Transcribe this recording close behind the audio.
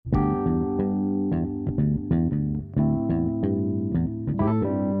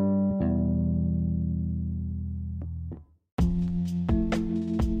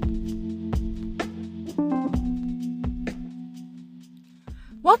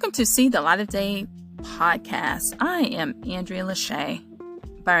Welcome to See the Light of Day podcast. I am Andrea Lachey.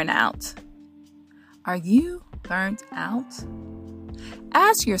 Burnout. Are you burnt out?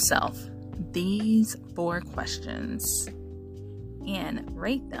 Ask yourself these 4 questions and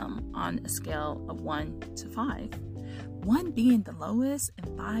rate them on a scale of 1 to 5. 1 being the lowest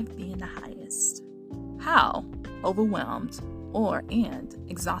and 5 being the highest. How overwhelmed and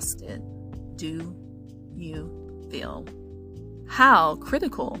exhausted do you feel? How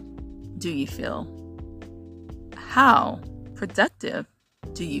critical do you feel? How productive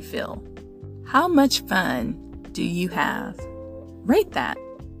do you feel? How much fun do you have? Rate that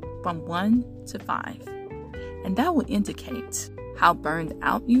from 1 to 5, and that will indicate how burned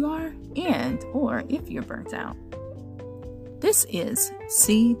out you are or if you're burnt out. This is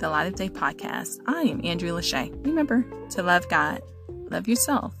See the Light of Day podcast. I am Andrea Lachey. Remember to love God, love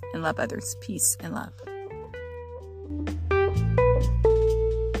yourself, and love others. Peace and love.